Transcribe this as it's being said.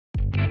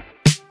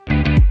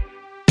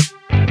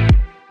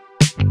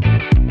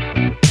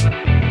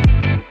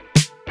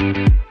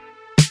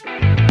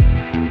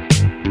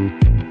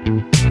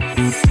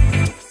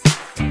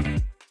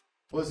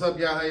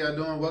y'all? How y'all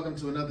doing? Welcome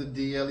to another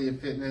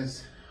DnL&x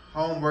Fitness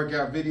home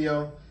workout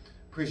video.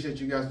 Appreciate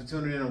you guys for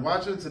tuning in and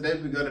watching. Today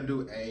we're going to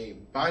do a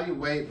body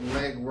weight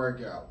leg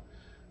workout.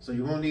 So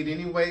you won't need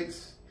any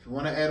weights. If you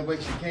want to add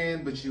weights, you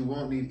can, but you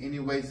won't need any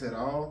weights at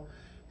all.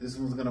 This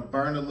one's going to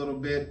burn a little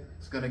bit.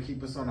 It's going to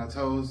keep us on our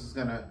toes.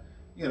 You're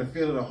going to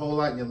feel it a whole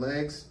lot in your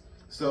legs.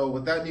 So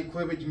without any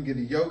equipment, you can get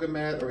a yoga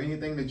mat or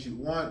anything that you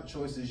want.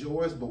 Choice is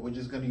yours, but we're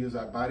just going to use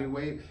our body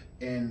weight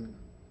and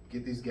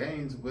get these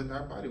gains with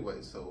our body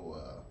weight. So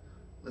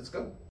let's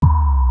go.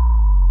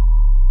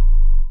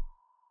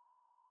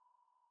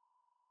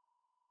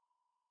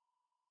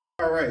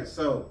 All right,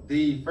 so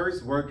the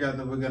first workout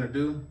that we're gonna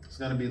do is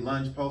gonna be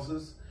lunge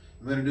pulses.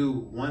 We're gonna do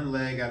one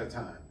leg at a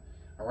time.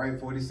 All right,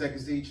 40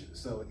 seconds each,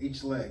 so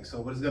each leg. So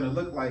what it's gonna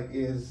look like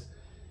is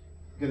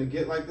you're gonna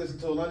get like this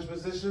into a lunge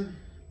position,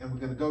 and we're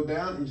gonna go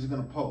down and you're just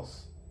gonna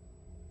pulse.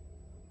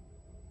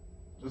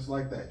 Just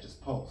like that,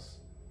 just pulse.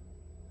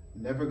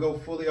 Never go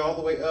fully all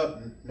the way up,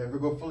 and never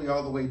go fully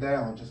all the way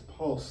down, just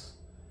pulse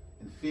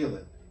and feel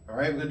it. All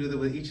right, we're gonna do that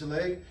with each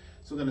leg.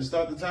 So we're gonna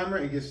start the timer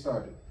and get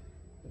started.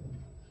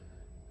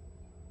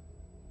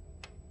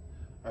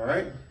 All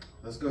right,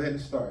 let's go ahead and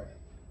start.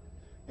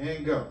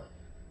 And go.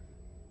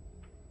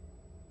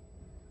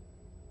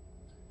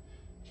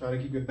 Try to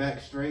keep your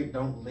back straight,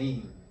 don't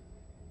lean.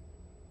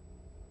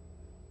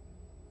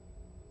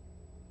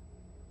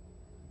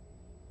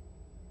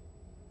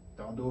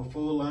 Don't do a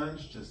full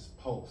lunge, just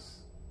pulse.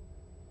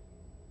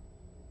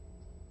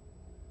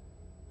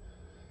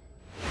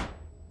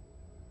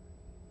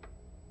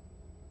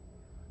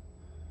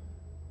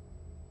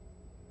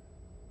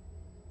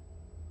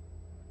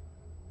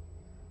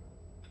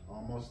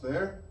 Almost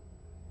there.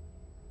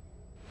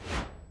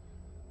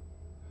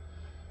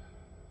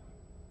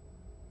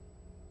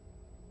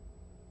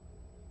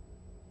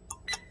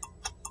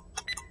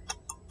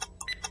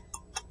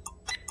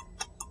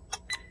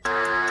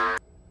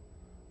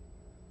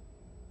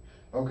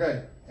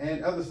 Okay,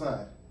 and other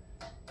side.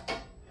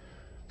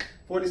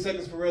 40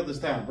 seconds for real this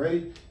time.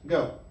 Ready?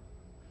 Go.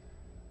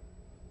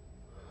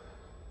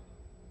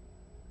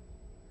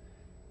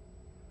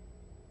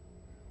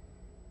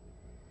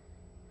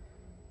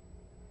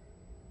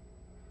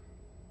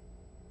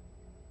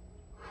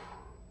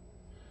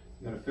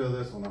 You're gonna feel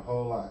this one a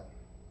whole lot.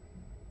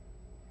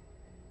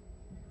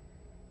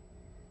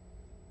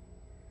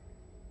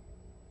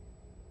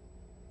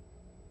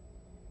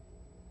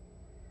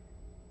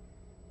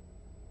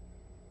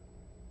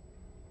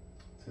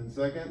 Ten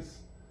seconds.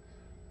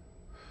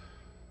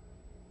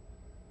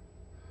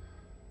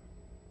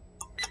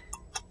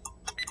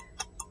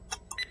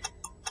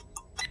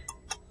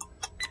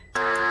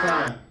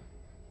 Time.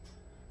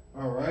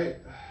 All right,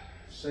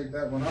 shake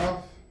that one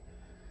off.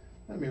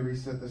 Let me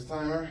reset this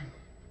timer,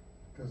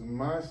 because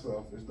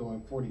myself is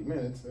doing 40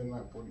 minutes and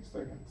not 40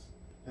 seconds.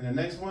 And the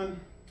next one,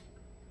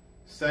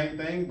 same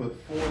thing, but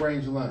full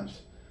range lunge.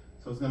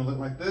 So it's gonna look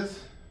like this,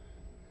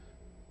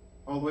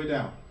 all the way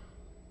down.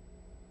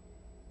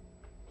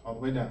 All the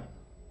way down.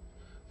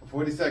 For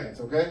 40 seconds,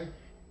 okay?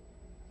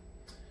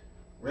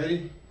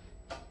 Ready?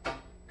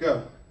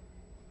 Go.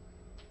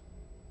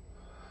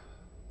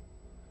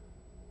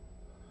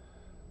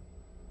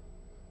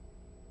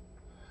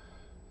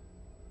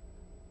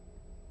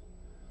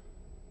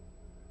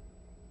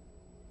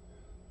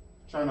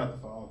 Try not to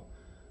fall.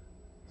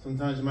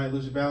 Sometimes you might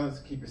lose your balance.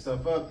 Keep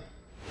yourself up.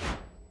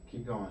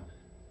 Keep going.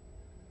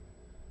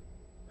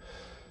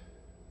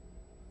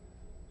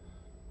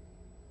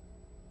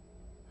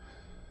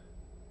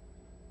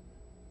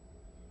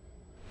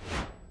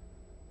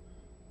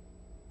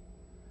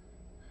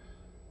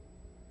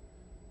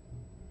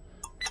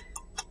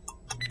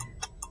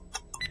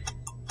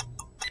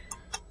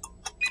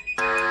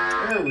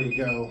 There we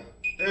go.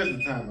 There's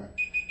the timer.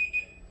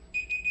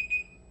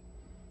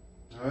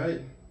 All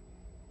right.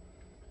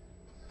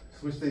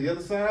 Switch to the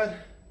other side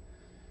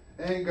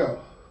and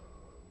go.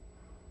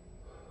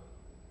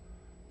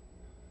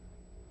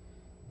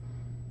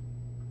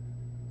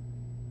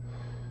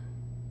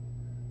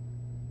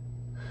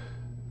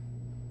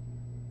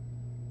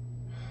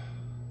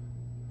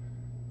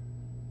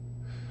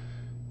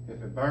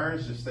 If it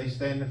burns, just stay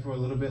standing for a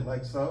little bit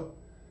like so,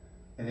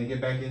 and then get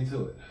back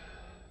into it.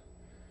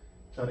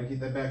 Try to keep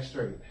that back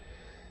straight.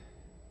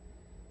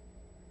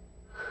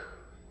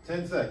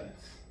 10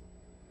 seconds,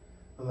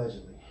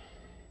 allegedly.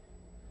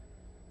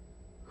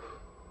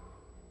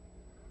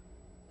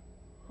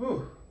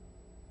 Whew.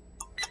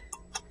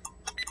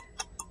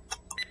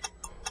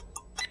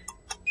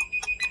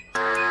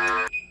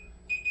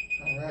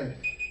 All right.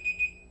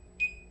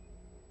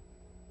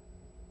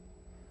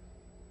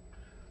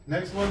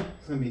 Next one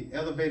is gonna be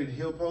elevated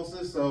heel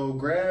pulses. So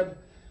grab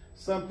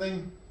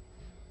something,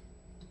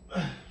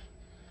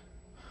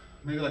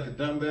 maybe like a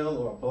dumbbell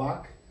or a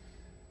block,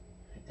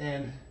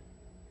 and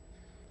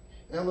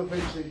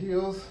elevate your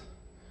heels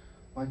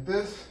like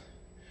this,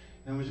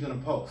 and we're just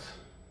gonna pulse.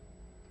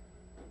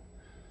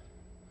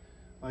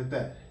 Like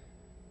that.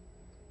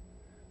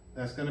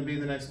 That's gonna be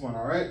the next one,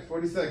 all right?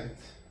 40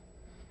 seconds.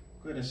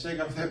 Go ahead and shake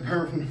off that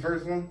burn from the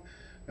first one,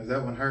 because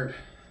that one hurt.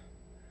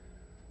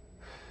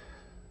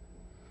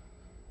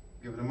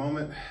 Give it a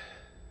moment.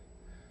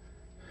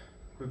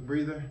 Quick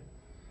breather.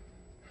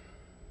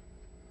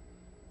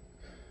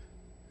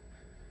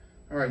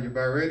 All right, you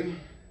about ready?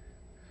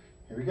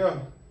 Here we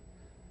go.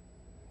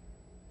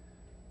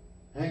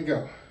 And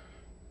go.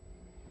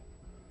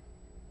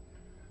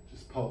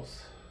 Just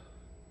pulse.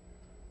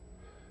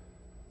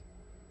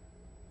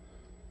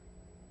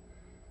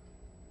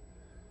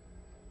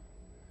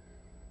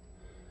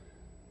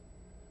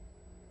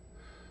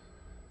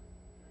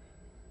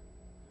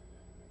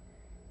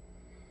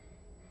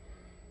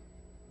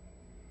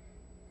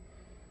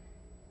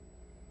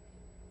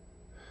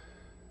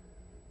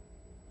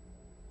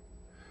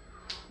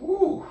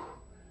 Woo,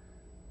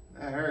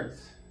 that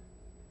hurts.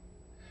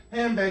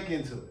 And back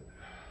into it.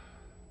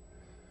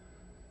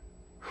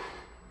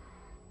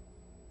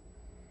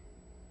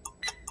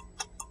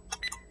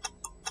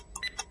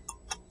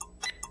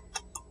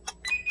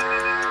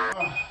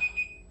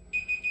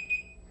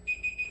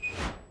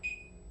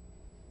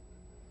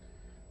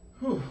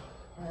 Whew.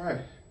 All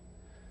right,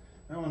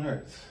 that one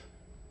hurts.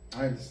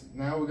 All right,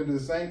 now we're gonna do the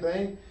same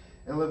thing,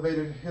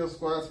 elevated heel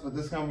squats, but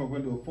this time we're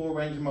gonna do a full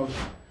range of motion.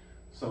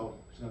 So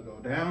it's gonna go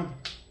down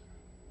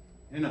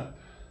and up,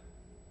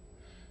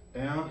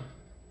 down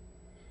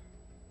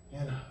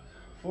and up,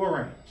 full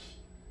range.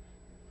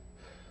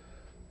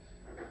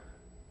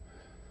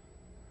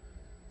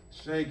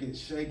 Shake it,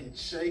 shake it,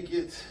 shake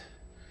it.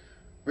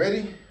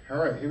 Ready? All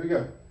right, here we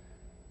go.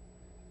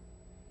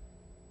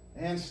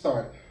 And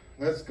start.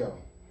 Let's go.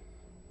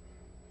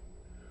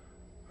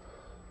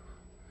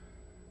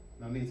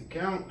 No need to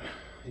count.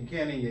 You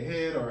can in your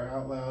head or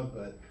out loud,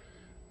 but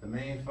the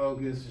main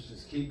focus is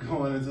just keep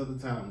going until the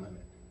time limit.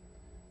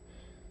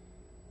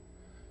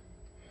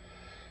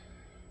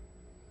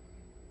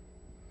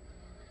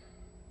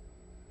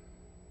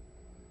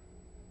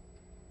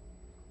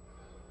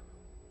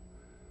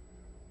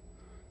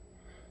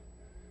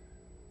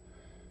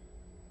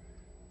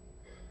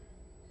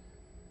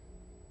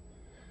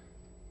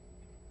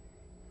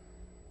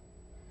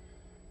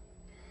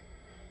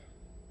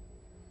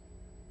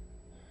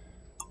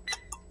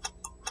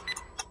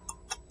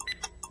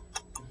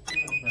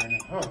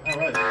 Oh, all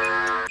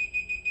right.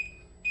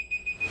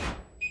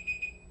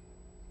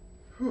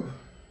 Whew.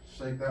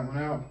 Shake that one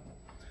out.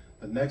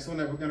 The next one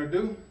that we're gonna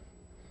do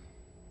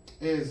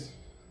is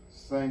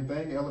same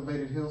thing,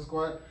 elevated heel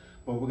squat,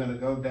 but we're gonna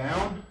go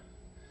down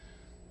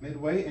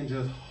midway and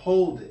just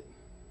hold it.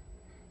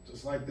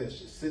 Just like this,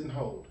 just sit and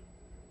hold.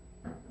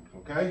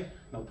 Okay?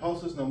 No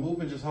pulses, no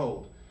movement, just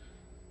hold.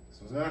 This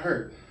one's gonna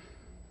hurt,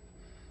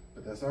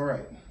 but that's all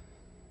right.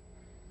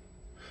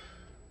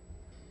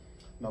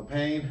 No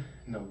pain,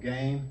 no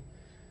gain.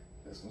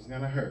 This one's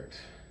gonna hurt,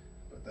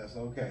 but that's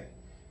okay.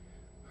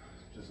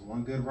 Just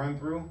one good run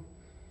through.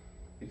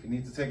 If you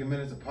need to take a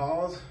minute to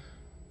pause,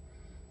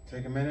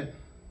 take a minute,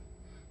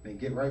 then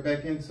get right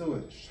back into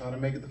it. Just try to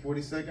make it to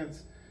 40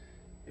 seconds.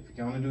 If you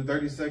can only do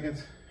 30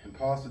 seconds and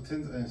pause for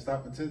 10 and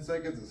stop for 10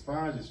 seconds, it's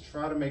fine. Just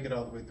try to make it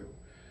all the way through.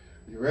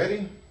 You ready?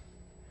 Here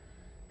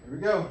we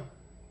go.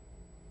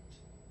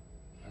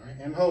 All right,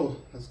 and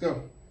hold. Let's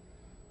go.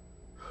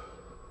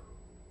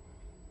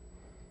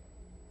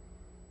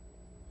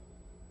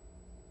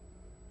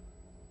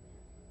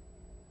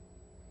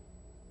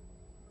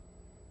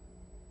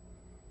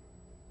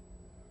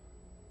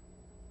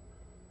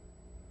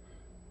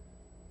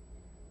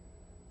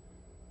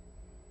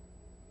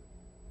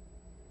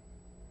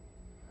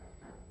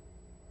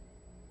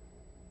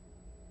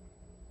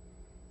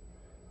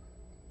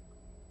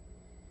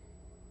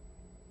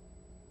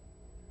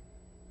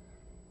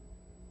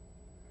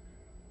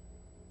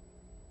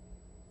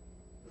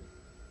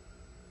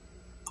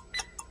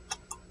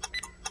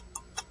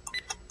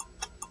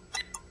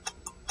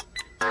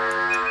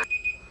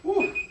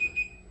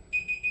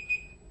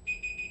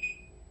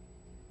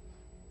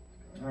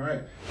 All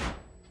right,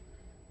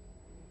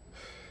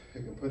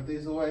 you can put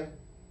these away.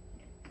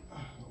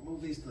 I'll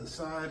move these to the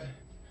side.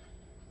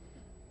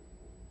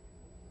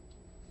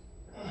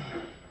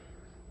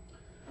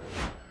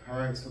 All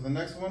right, so the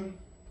next one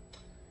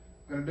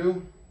I'm gonna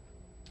do,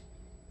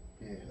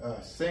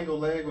 single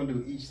leg, we're gonna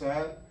do each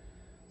side.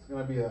 It's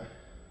gonna be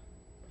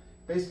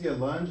basically a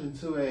lunge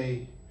into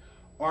a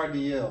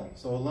RDL.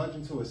 So a lunge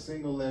into a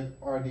single leg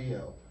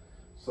RDL.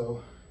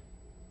 So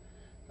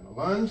I'm gonna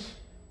lunge,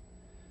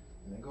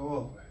 and then go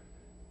over.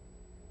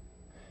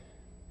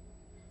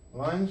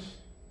 Lunge,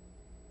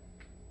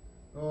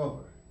 go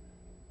over.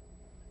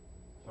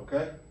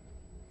 Okay?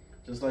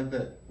 Just like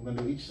that. We're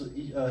gonna do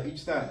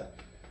each side.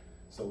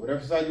 So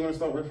whatever side you wanna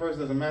start with first,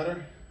 doesn't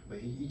matter, but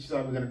each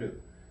side we're gonna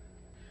do.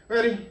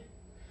 Ready?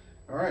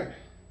 All right.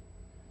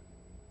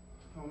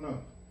 Oh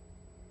no.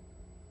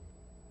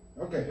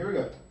 Okay, here we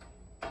go.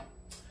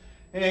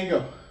 And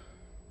go.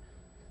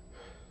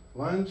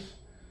 Lunge.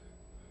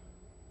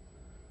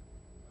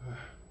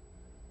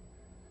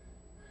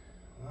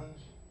 Lunge.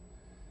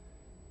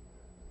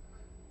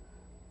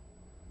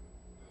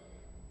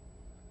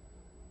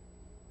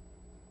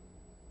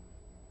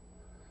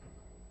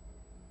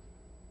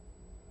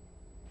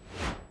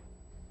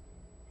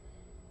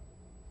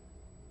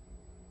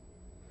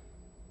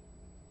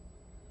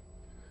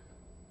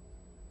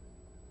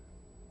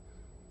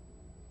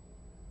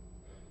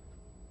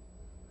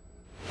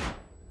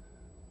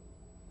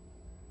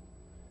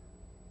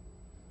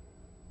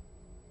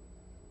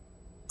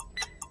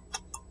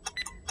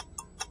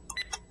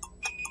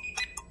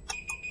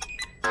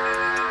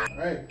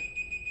 right.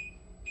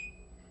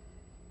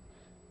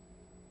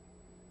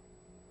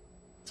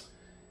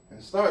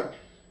 And start.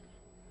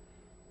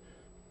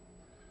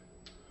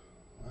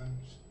 Lunge.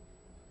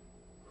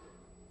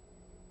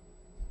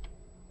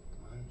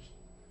 Lunge.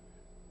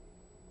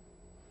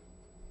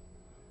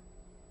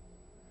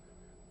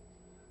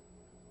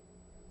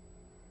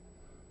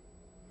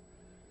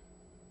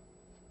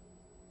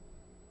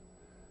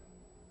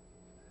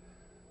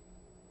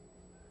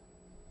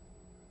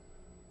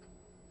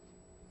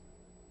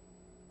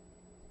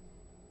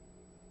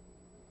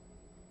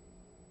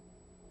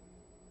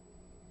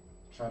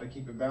 Try to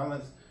keep it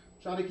balanced.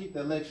 Try to keep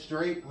that leg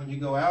straight when you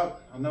go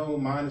out. I know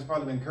mine has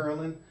probably been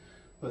curling,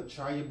 but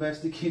try your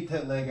best to keep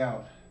that leg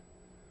out.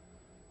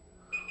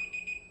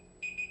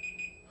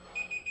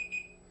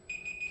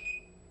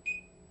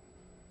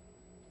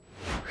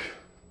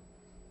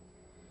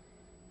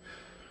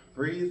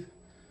 Breathe.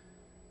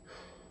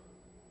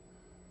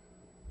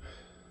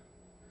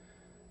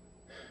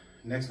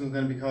 Next one's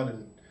going to be called a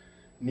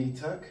knee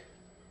tuck.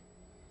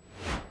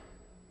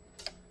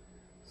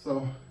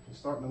 So you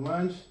start in the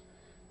lunge,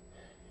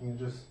 and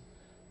you just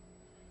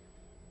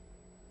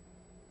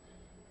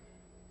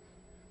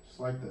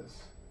like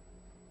this.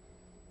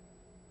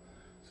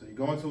 So you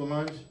go into a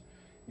lunge,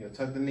 you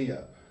tuck the knee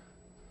up.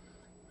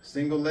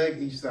 Single leg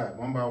each side,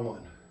 one by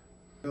one.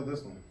 Feel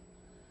this one.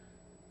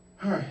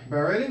 All right,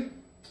 about ready?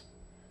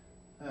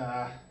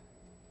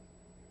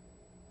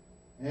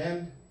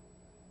 And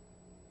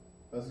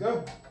let's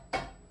go.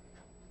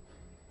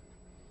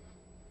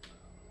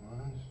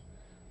 Lunge,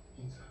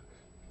 knee tuck.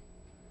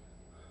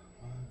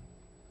 One.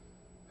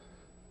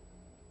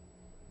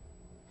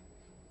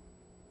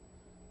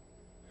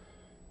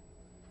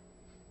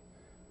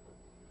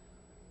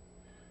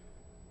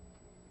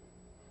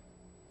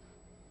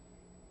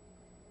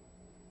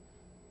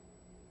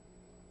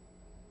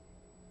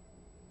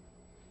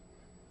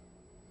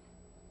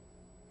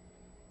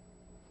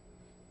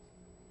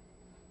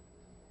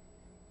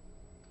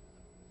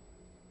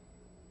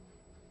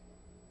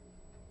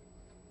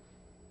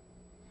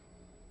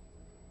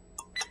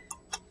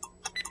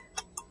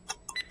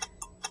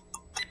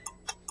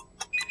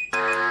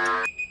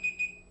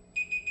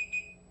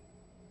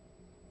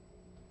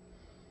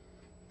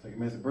 Take a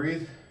minute to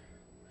breathe.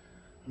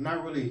 I'm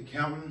not really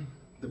counting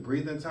the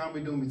breathing time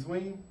we do in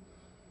between,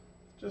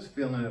 just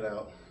feeling it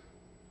out.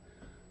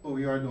 But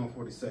we are doing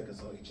 40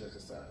 seconds on each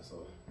exercise,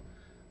 so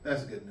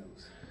that's good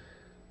news.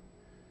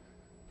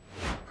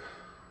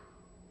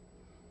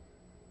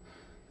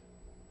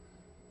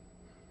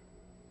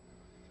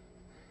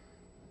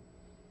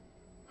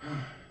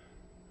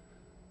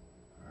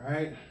 All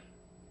right.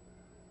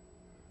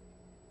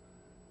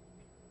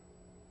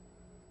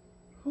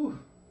 Whew.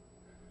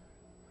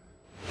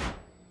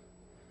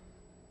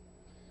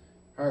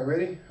 All right,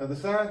 ready? Other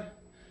side.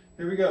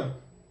 Here we go.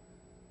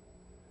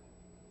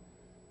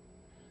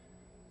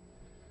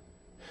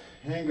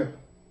 And go.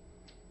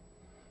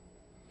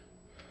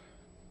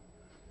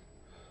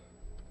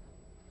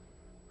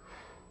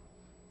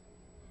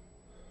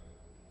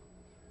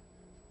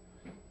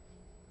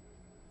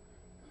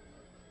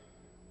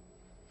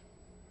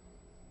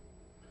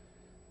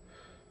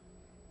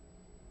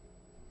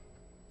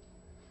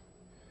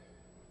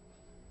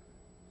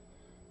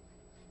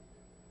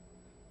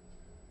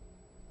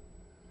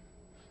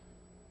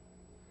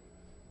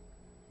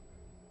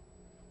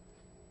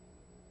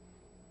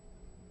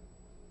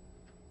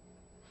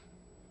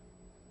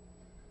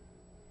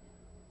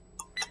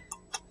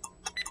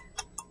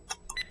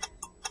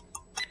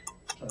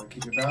 Try to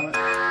keep your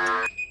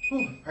balance.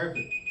 Whew,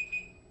 perfect.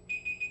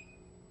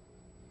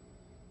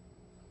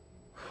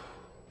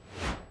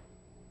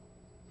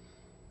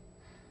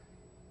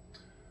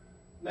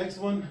 Next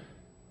one,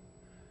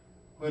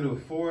 we're gonna do a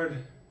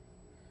forward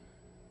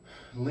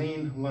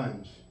lean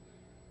lunge.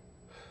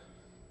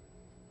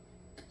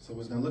 So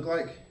what's gonna look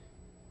like,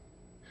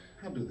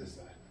 I'll do this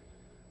side,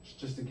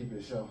 just to give you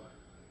a show.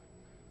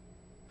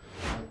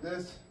 Like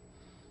this,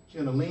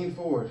 you're gonna lean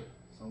forward.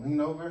 So lean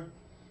over,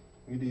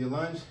 you do your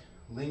lunge,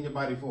 lean your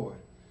body forward.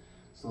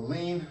 So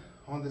lean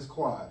on this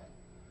quad.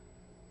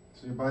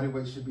 So your body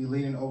weight should be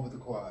leaning over the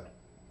quad.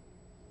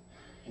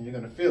 And you're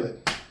gonna feel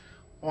it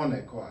on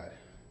that quad.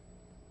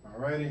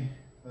 Alrighty,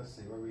 let's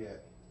see where we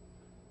at.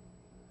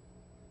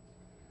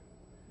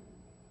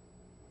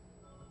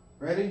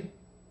 Ready?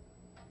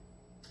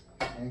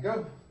 And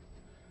go.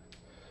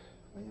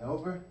 Lean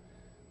over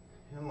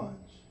and lunge.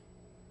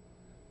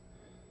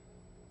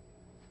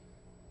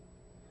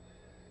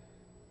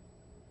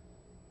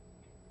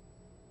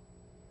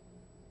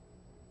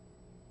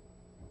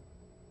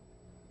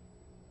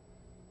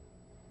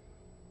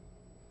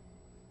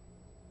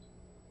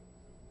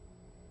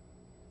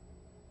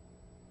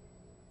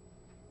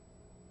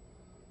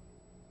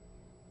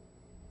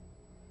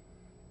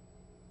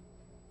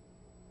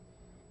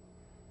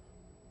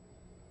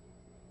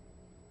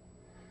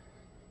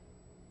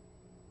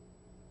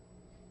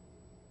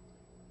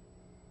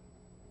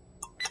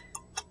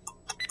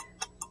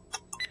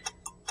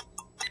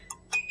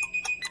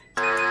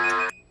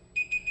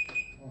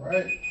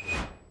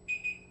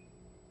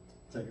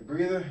 Take a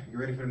breather. You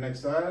ready for the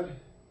next side?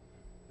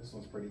 This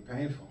one's pretty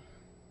painful.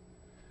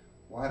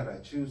 Why did I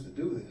choose to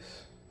do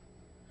this?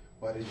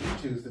 Why did you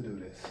choose to do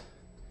this?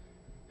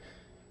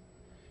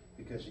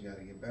 Because you got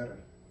to get better.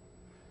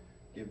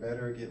 Get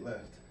better or get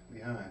left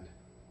behind.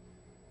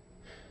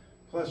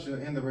 Plus,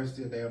 you'll end the rest of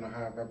your day on a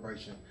high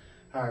vibration,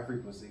 high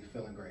frequency,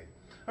 feeling great.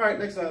 All right,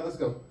 next side, let's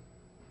go.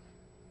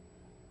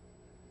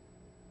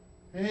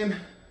 And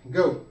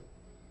go.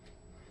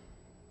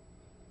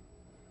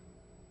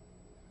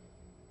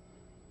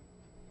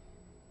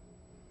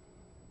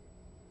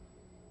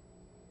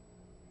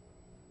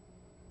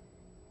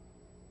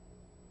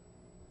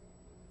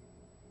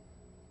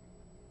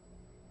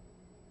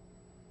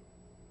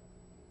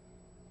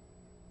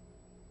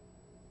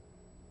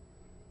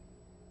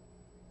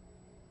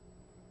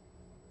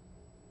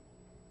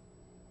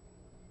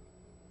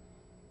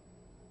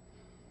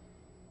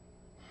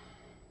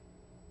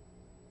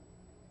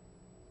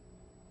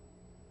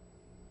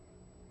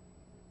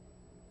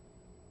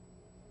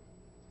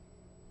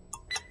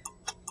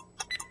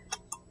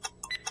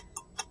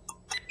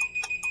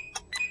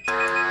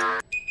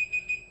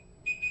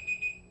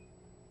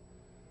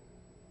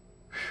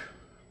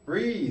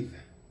 Breathe.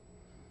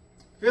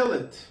 Feel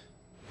it.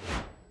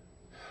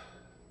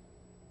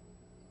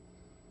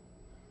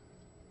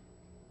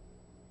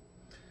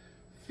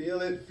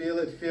 Feel it, feel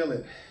it, feel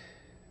it.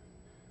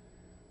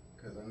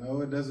 Because I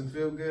know it doesn't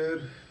feel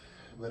good,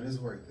 but it's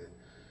worth it.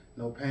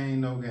 No pain,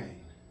 no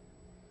gain.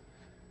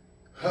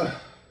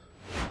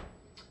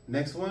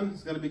 Next one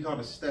is going to be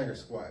called a stagger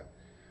squat.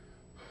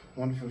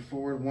 1 foot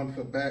forward, 1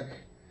 foot back.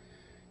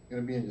 You're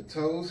going to be on your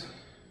toes.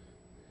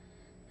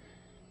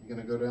 You're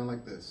going to go down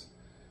like this.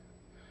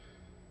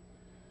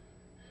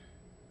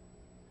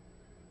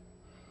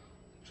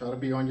 Try to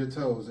be on your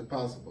toes if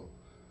possible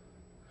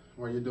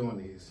while you're doing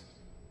these.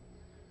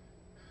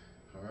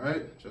 All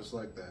right, just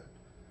like that.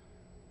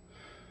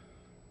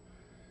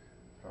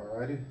 All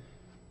righty.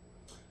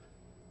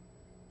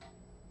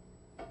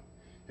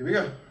 Here we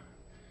go.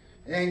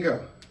 And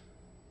go.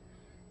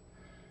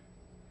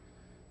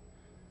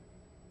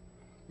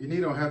 Your knee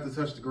don't have to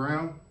touch the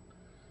ground,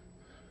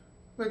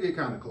 but get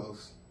kind of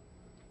close.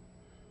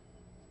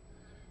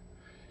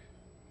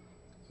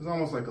 It's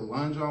almost like a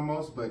lunge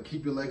almost, but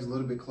keep your legs a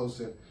little bit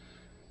closer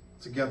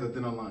together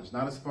than a lunge.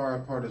 Not as far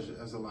apart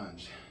as a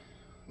lunge.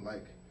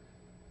 Like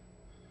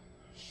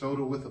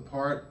shoulder width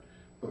apart,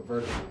 but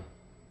vertical.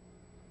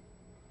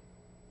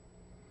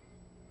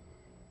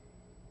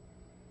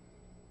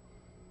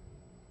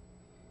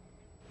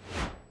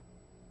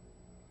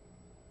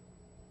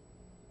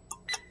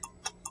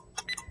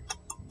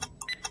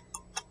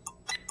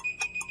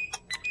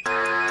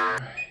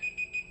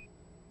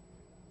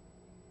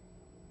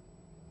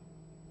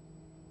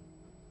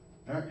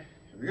 All right,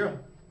 here we go.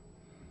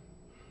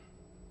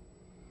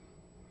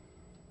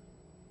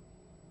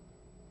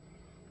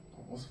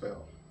 Almost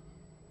fell.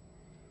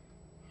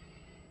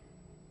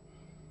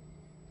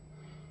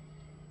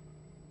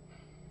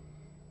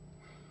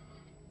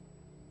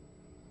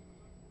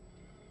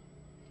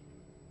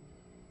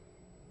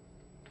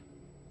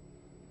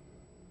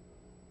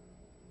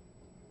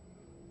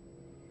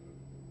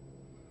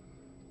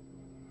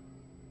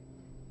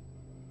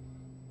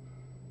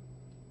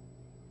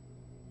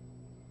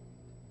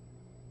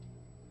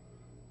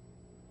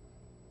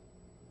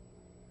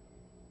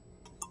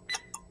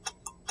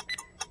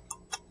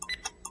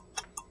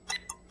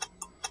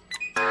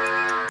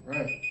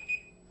 Right.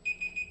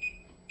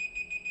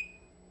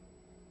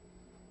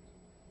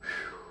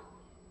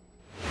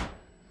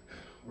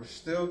 We're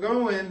still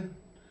going.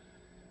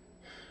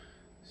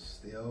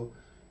 Still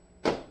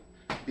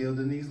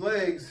building these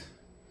legs.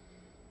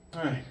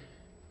 All right.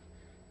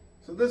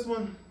 So this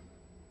one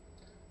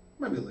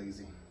might be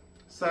lazy.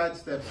 Side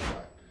step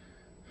squat.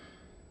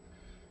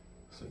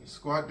 So you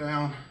squat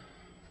down.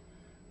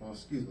 Well,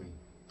 excuse me.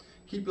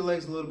 Keep your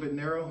legs a little bit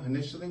narrow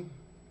initially.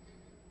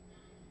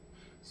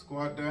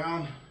 Squat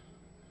down.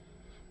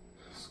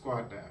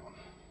 Squat down.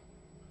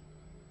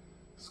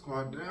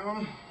 Squat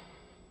down.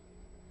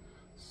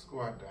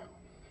 Squat down.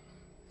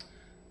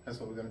 That's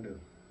what we're gonna do.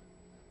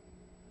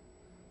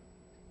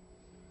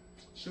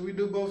 Should we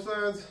do both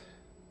sides?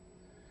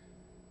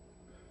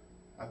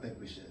 I think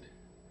we should.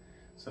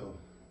 So,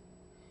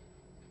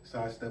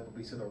 side step will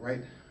be to the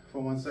right for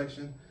one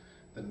section.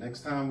 The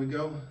next time we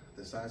go,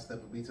 the side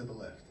step will be to the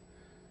left.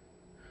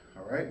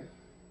 All right?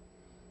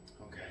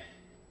 Okay.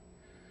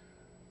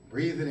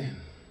 Breathe it in.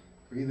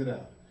 Breathe it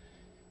out.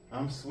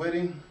 I'm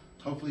sweating.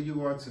 Hopefully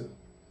you are too.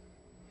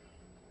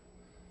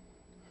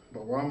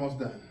 But we're almost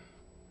done.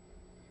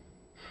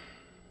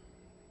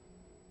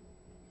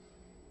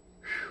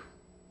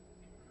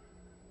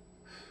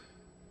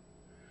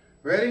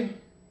 Ready?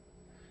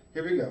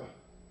 Here we go.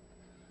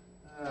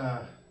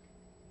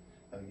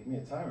 Give me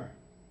a timer.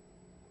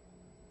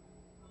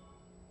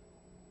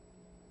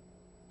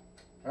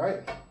 All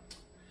right,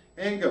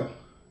 and go.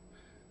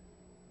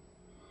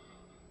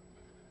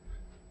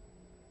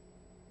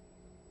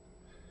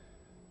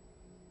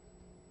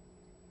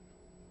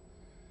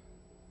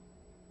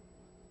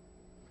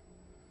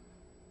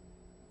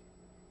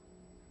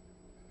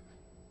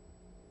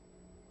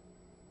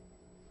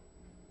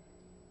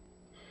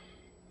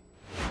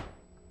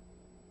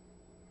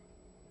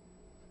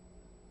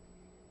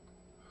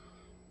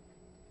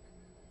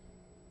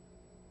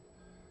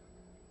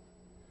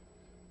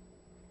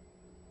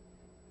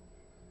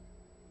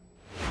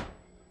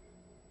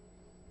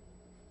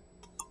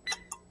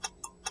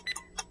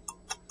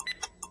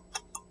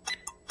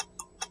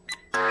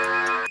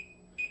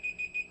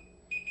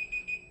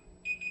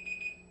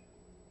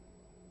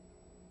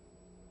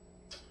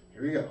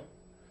 Here we go.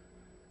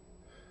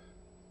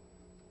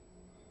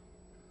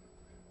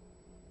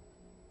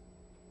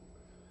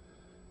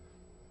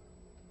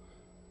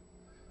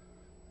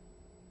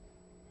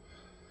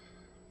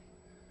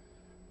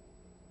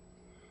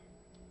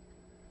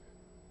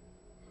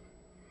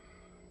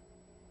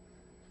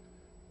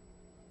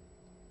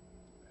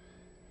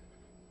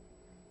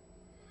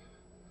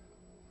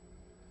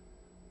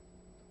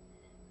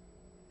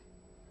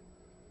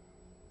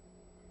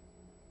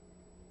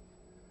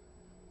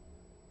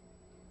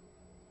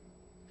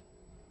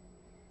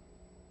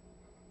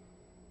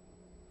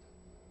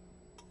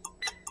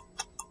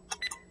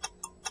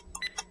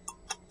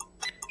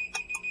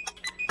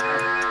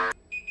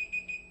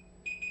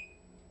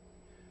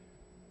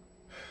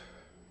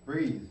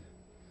 Breathe.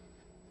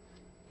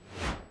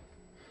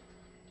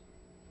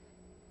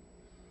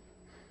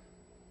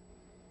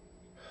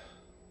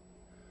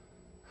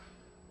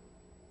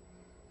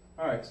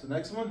 All right, so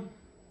next one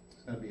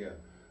is going to be a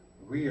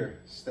rear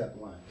step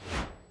lunge.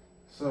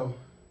 So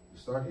you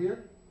start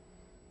here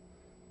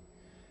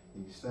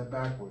and you step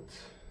backwards,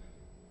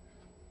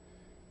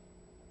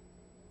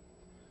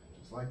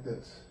 just like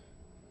this.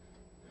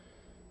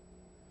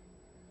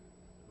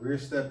 Rear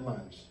step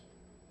lunge.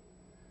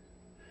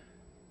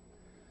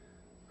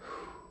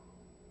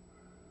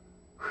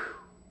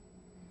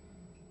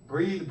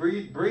 Breathe,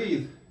 breathe,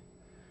 breathe.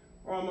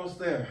 We're almost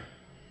there.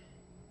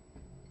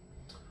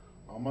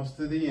 Almost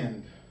to the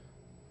end.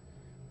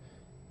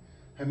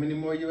 How many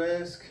more you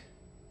ask?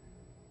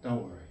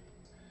 Don't worry.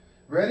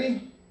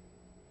 Ready?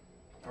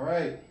 All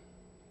right.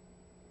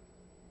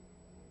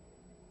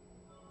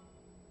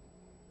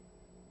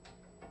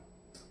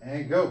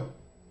 And go.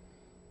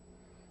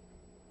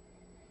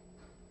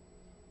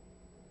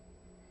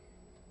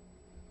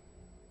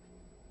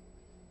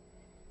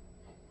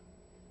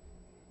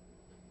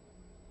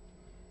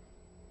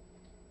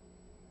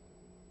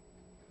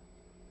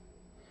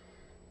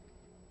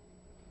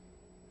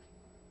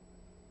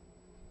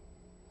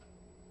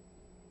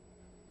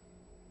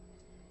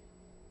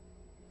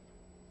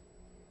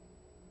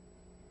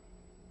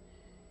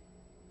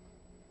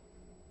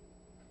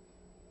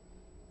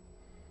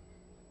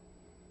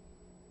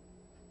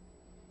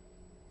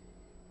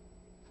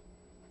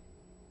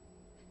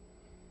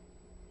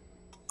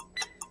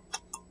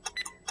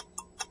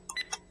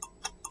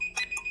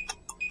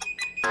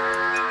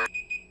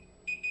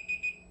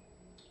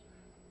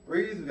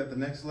 Breathe, we got the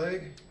next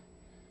leg.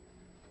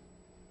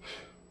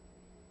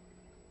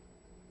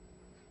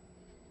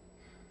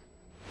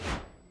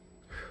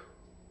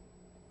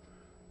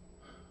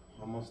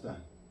 Almost done.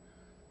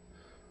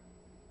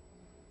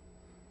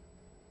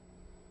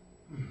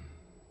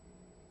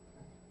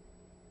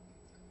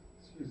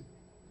 Excuse me.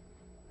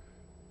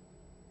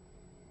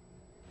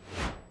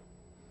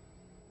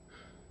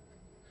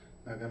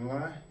 Not gonna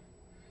lie,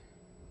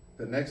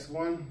 the next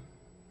one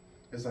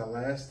is our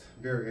last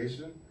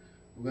variation.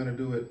 We're gonna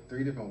do it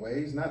 3 different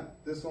ways.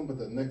 Not this one, but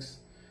the next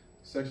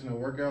section of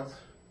workouts.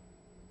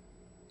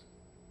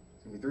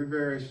 It's gonna be 3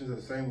 variations of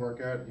the same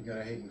workout. You're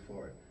gonna hate me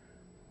for it.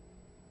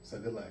 So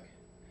good luck.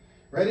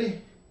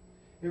 Ready?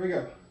 Here we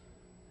go.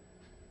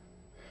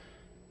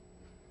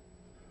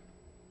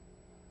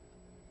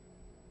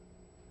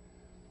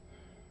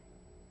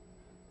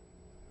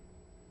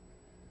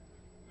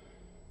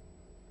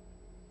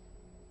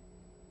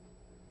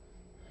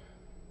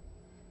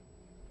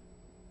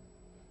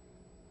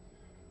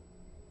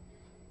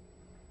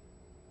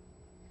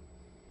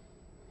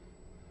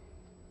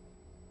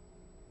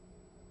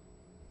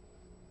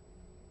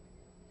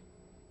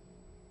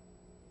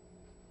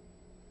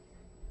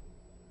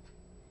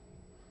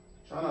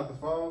 Try not to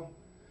fall.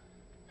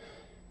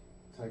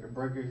 Take a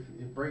break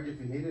if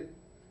you need it.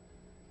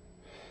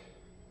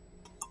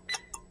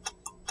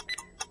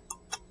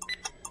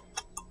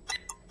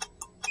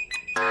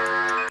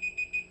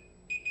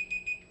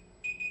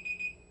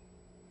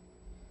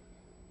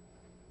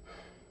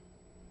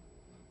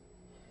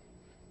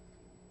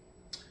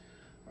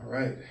 All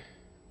right.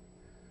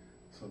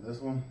 So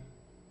this one,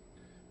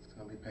 it's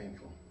gonna be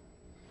painful.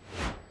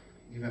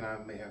 Even I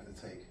may have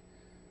to take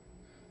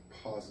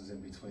pauses in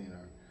between,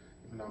 or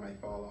even though I may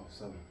fall off.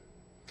 So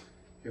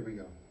here we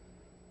go.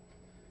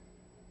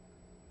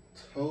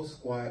 Toe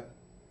squat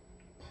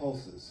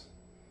pulses.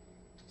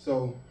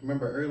 So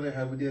remember earlier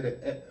how we did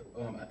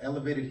an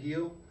elevated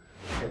heel?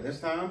 Okay, this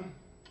time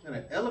I'm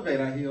gonna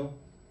elevate our heel,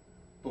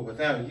 but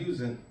without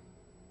using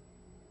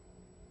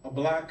a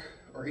block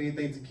or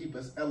anything to keep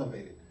us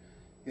elevated.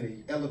 You're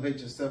gonna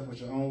elevate yourself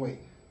with your own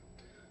weight.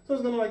 So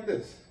it's gonna like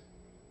this.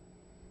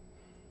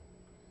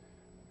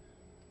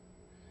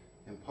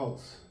 And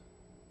pulse.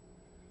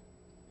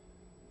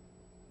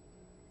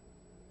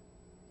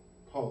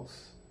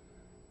 Pulse.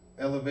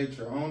 Elevate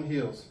your own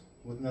heels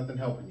with nothing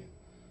helping you.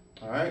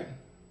 All right?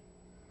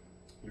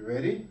 You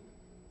ready?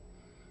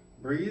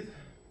 Breathe.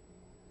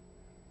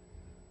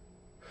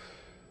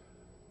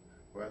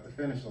 We're at the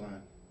finish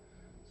line.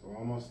 So we're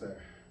almost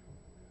there.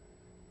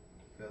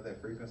 Feel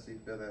that frequency,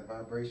 feel that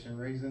vibration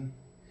raising.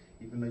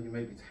 Even though you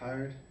may be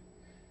tired,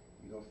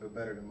 you're gonna feel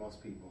better than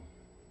most people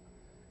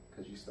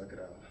because you stuck it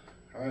out.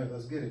 All right,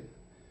 let's get it.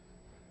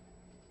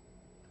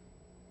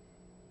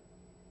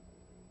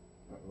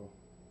 Uh-oh.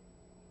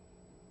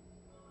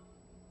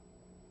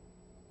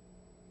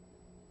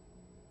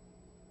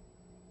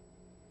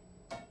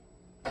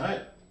 All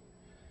right,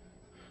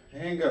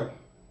 and go.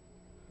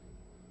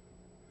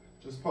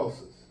 Just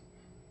pulses.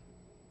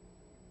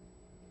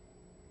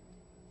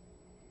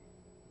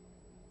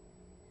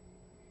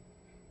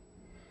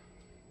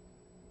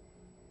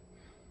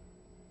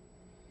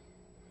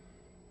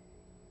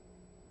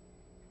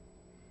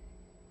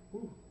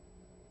 Whew.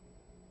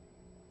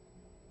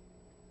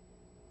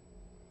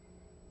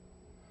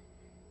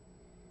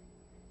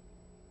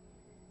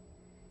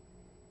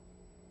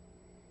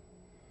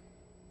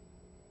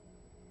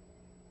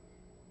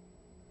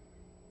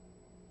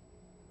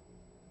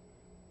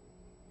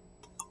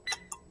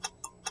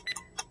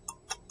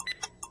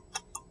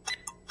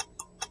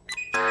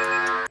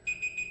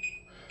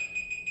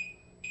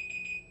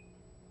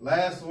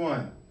 Last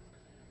one.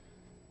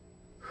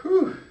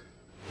 Whew.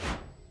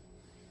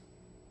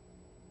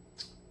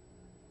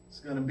 It's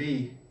gonna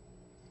be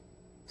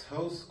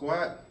toe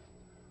squat,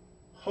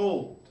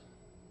 hold.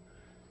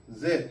 This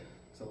is it.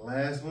 It's the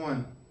last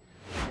one.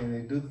 And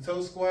then do the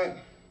toe squat.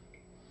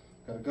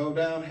 Gotta go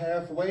down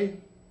halfway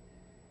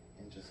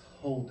and just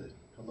hold it.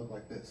 It'll look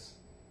like this.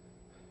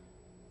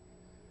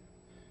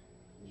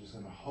 You're just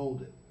gonna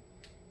hold it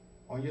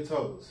on your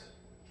toes.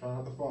 Try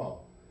not to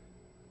fall.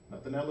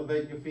 Nothing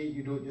elevate your feet,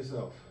 you do it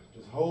yourself.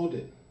 Just hold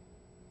it,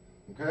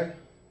 okay?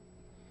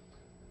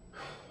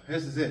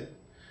 This is it.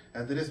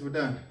 After this, we're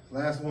done.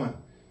 Last one.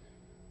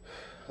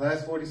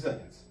 Last 40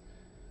 seconds.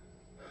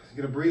 Let's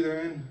get a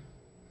breather in.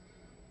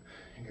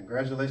 And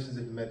congratulations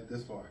if you made it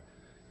this far.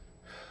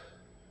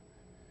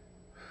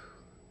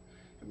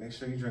 And make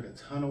sure you drink a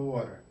ton of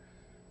water.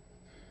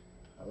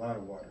 A lot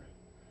of water.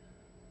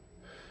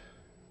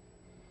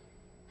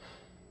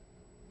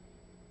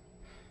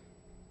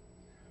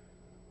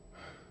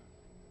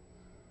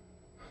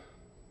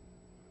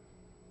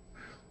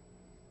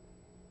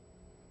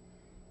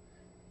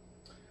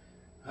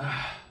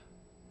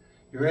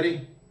 You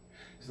ready?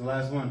 It's the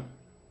last one.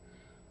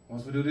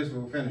 Once we do this,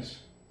 we'll finish.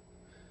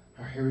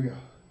 All right, here we go.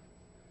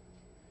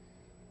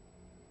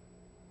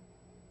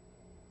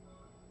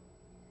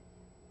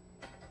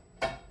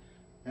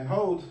 And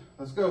hold.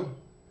 Let's go.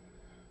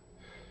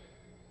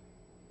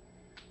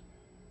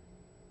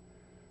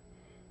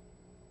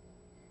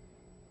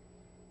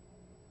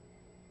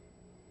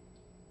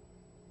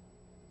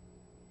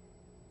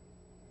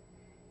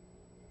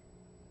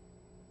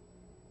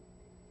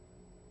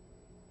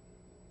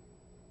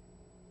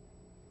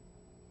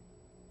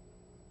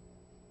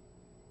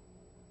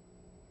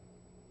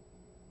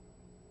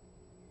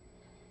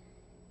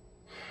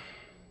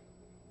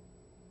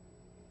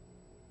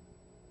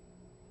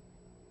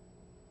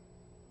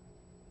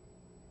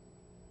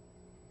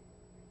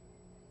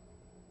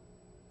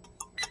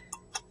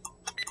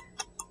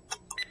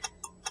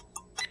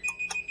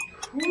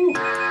 Whew.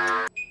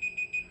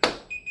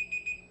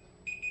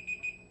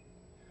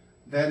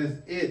 That is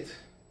it.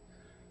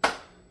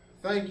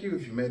 Thank you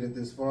if you made it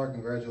this far.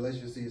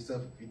 Congratulations to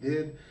yourself if you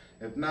did.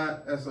 If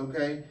not, that's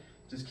okay.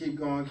 Just keep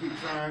going, keep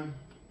trying.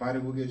 Body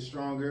will get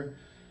stronger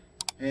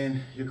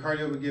and your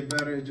cardio will get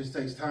better. It just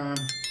takes time,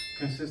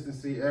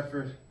 consistency,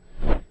 effort,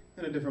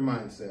 and a different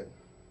mindset.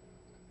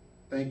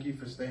 Thank you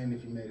for staying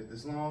if you made it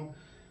this long.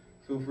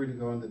 Feel free to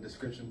go in the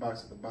description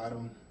box at the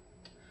bottom.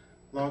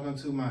 Log on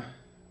to my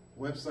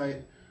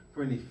website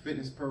for any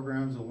fitness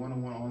programs or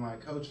one-on-one online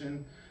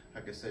coaching. I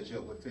can set you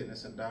up with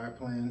fitness and diet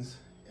plans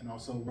and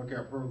also a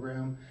workout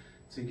program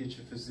to get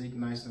your physique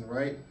nice and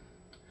right.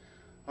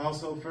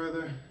 Also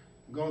further,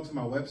 go onto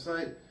my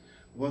website,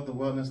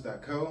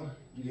 wealthofwellness.co.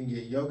 You can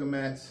get yoga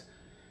mats,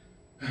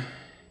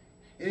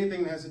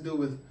 anything that has to do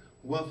with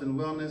wealth and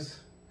wellness,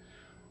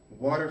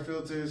 water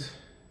filters,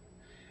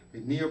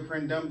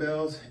 neoprene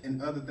dumbbells,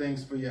 and other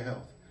things for your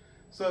health.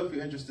 So if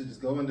you're interested,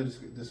 just go in the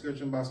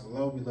description box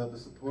below. We love the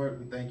support.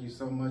 We thank you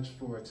so much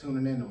for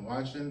tuning in and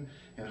watching,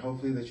 and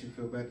hopefully that you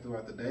feel better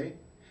throughout the day.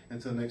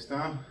 Until next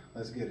time,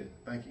 let's get it.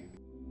 Thank you.